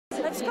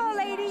Let's go,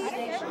 ladies.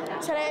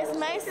 Today is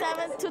May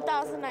 7th,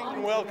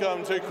 2009.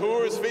 Welcome to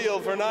Coors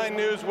Field for 9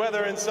 News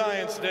Weather and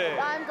Science Day.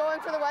 I'm going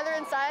for the Weather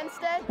and Science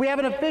Day. We have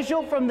an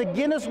official from the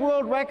Guinness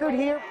World Record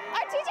here.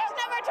 Our teachers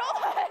never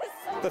told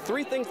us. The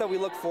 3 things that we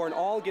look for in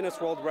all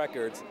Guinness World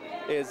Records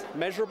is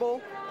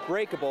measurable,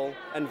 breakable,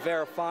 and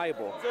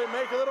verifiable. So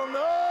make a little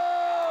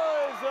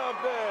noise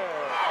up there.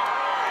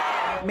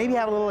 Maybe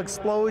have a little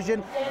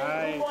explosion.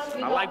 Nice.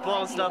 I like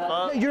blowing stuff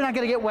up. You're not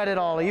going to get wet at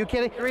all. Are you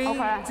kidding? 3, 2,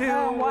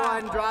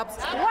 1, drops.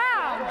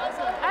 Wow,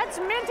 that's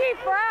minty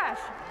fresh.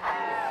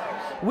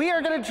 We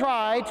are going to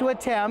try to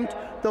attempt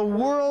the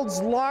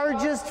world's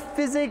largest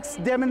physics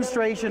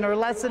demonstration or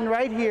lesson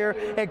right here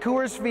at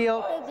Coors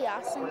Field. That'd be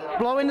awesome.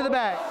 Blow into the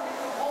bag.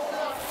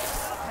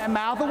 And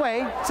mouth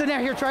away. So now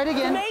here, try it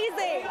again.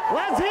 Amazing.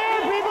 Let's hear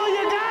it, people.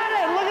 You got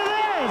it. Look at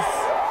this.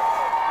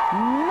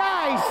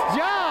 Nice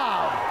job.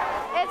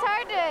 It's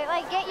hard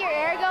to get your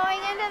air going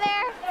into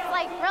there.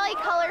 It's really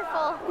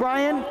colorful.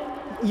 Brian,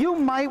 you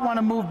might want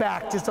to move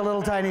back just a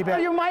little tiny bit.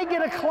 You might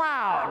get a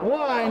cloud.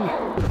 1.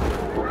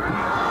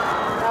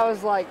 That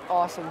was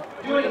awesome.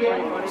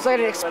 It's like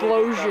an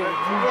explosion.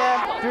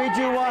 Yeah. 3,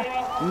 2,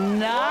 1.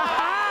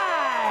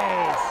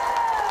 Nice.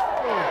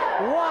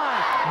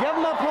 1. Give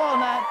them a pull on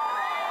that.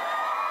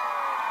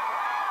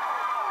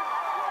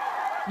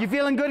 You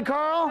feeling good,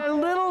 Carl? A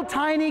little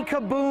tiny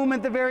kaboom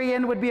at the very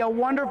end would be a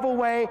wonderful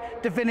way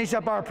to finish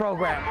up our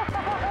program.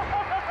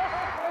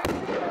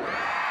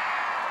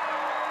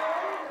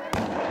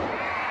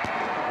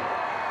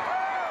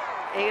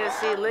 You're gonna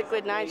see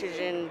liquid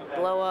nitrogen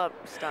blow up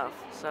stuff.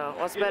 So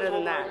what's better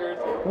than that?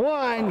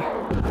 1.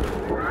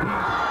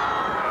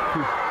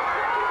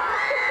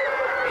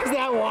 Is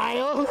that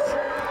wild?